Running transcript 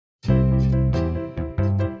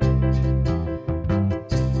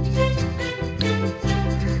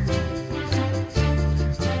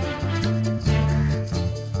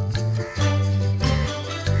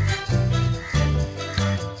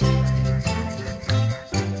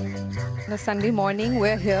on a Sunday morning.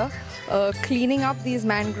 We're here cleaning up these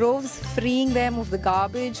mangroves, freeing them of the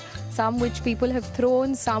garbage, some which people have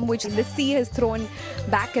thrown, some which the sea has thrown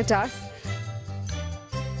back at us.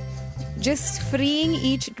 Just freeing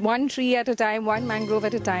each one tree at a time, one mangrove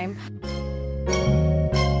at a time.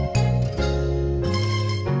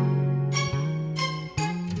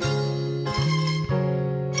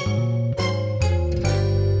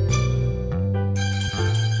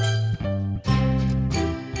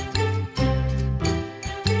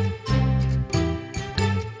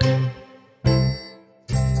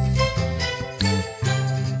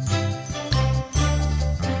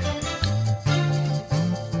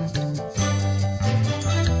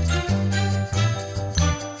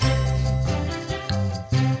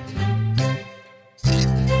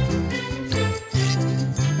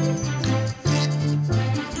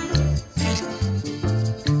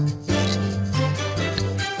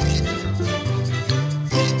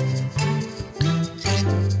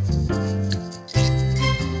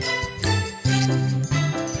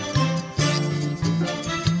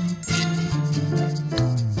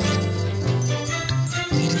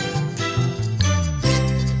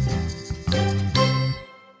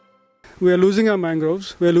 We are losing our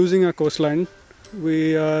mangroves, we are losing our coastline,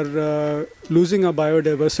 we are losing our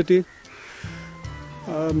biodiversity,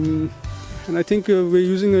 and I think we're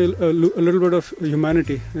using a little bit of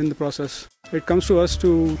humanity in the process. It comes to us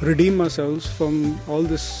to redeem ourselves from all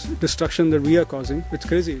this destruction that we are causing. It's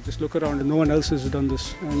crazy, just look around and no one else has done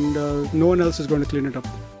this, and no one else is going to clean it up.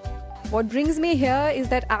 What brings me here is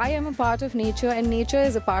that I am a part of nature and nature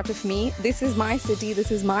is a part of me. This is my city,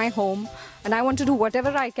 this is my home, and I want to do whatever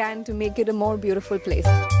I can to make it a more beautiful place.